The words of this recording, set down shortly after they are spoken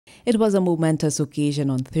It was a momentous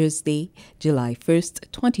occasion on Thursday, July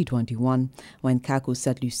 1st, 2021, when Cacoa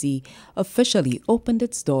Sainte Lucie officially opened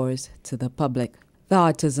its doors to the public. The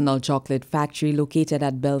artisanal chocolate factory located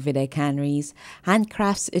at Belvedere Canneries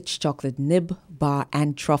handcrafts its chocolate nib, bar,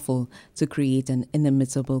 and truffle to create an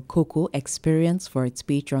inimitable cocoa experience for its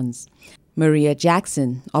patrons. Maria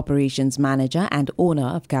Jackson, operations manager and owner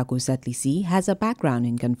of Cacoa Sainte Lucie, has a background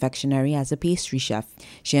in confectionery as a pastry chef.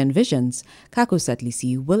 She envisions Cacoa Sainte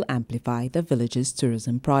Lucie will amplify the village's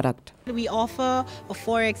tourism product. We offer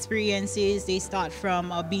 4 experiences. They start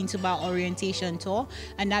from a bean to bar orientation tour,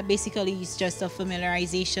 and that basically is just a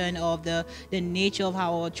familiarization of the nature of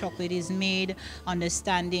how our chocolate is made,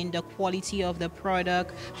 understanding the quality of the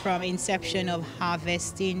product from inception of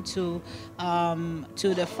harvesting to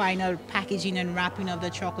the final packaging and wrapping of the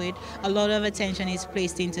chocolate. A lot of attention is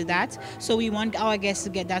placed into that. So we want our guests to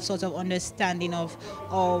get that sort of understanding of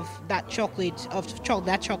that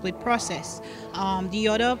chocolate process. The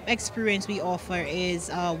other experience we offer is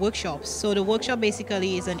workshops. So the workshop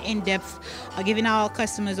basically is an in-depth, giving our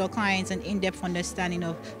customers or clients an in-depth understanding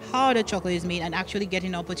of how the chocolate is made and actually getting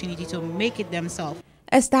an opportunity to make it themselves.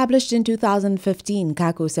 Established in 2015,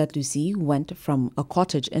 Cacoa Sainte Lucie went from a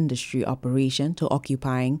cottage industry operation to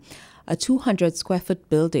occupying a 200 square foot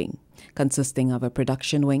building consisting of a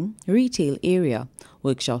production wing, retail area,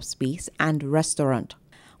 workshop space, and restaurant.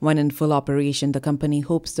 When in full operation, the company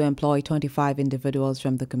hopes to employ 25 individuals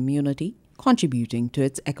from the community, contributing to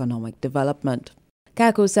its economic development.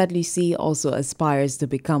 Cacoa Sainte Lucie also aspires to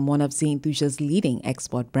become one of Saint Lucia's leading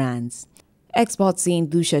export brands. Export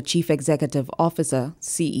Saint Lucia Chief Executive Officer,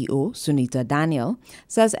 CEO Sunita Daniel,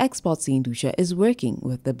 says Export Saint Lucia is working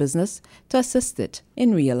with the business to assist it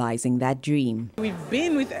in realizing that dream. We've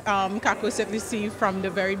been with Cacoa Sainte Lucie from the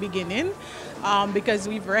very beginning because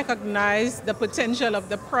we've recognized the potential of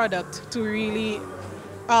the product to really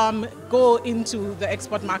go into the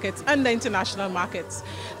export markets and the international markets.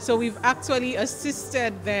 So we've actually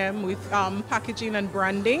assisted them with packaging and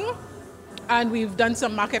branding. And we've done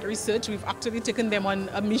some market research. We've actually taken them on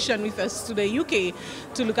a mission with us to the UK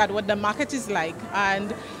to look at what the market is like.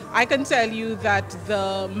 And I can tell you that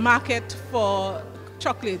the market for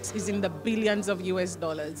chocolates is in the billions of US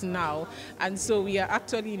dollars now. And so we are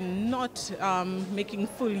actually not making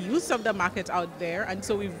full use of the market out there. And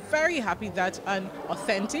so we're very happy that an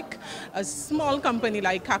authentic, a small company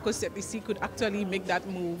like Cacoa Sainte Lucie could actually make that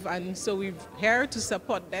move. And so we're here to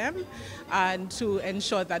support them and to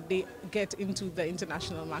ensure that they get into the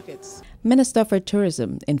international markets. Minister for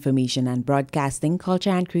Tourism, Information and Broadcasting, Culture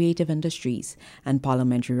and Creative Industries, and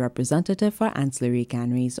Parliamentary Representative for Ancillary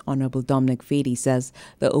Canneries, Honorable Dominic Fady, says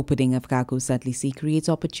the opening of Cacoa Sainte Lucie creates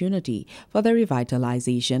opportunity for the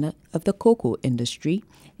revitalization of the cocoa industry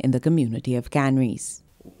in the community of canneries.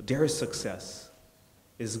 Their success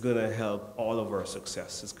is going to help all of our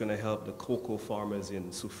success. It's going to help the cocoa farmers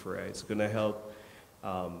in Soufrière. It's going to help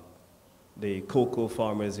the cocoa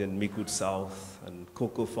farmers in Micoud South and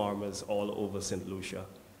cocoa farmers all over St. Lucia.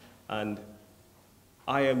 And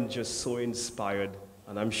I am just so inspired,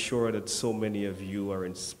 and I'm sure that so many of you are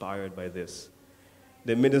inspired by this.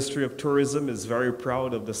 The Ministry of Tourism is very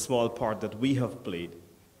proud of the small part that we have played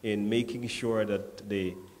in making sure that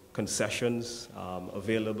the concessions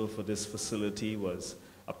available for this facility was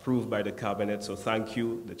approved by the Cabinet. So thank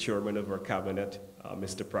you, the Chairman of our Cabinet,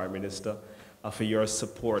 Mr. Prime Minister, for your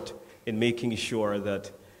support in making sure that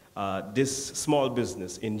this small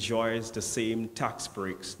business enjoys the same tax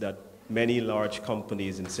breaks that many large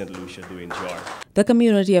companies in St. Lucia do enjoy. The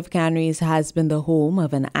community of Canneries has been the home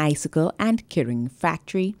of an icicle and keyring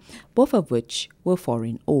factory, both of which were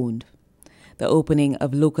foreign-owned. The opening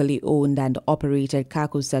of locally owned and operated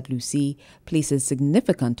Cacoa Sainte Lucie places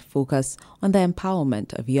significant focus on the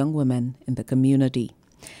empowerment of young women in the community.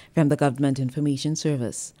 From the Government Information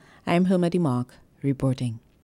Service, I am Hilma Mark reporting.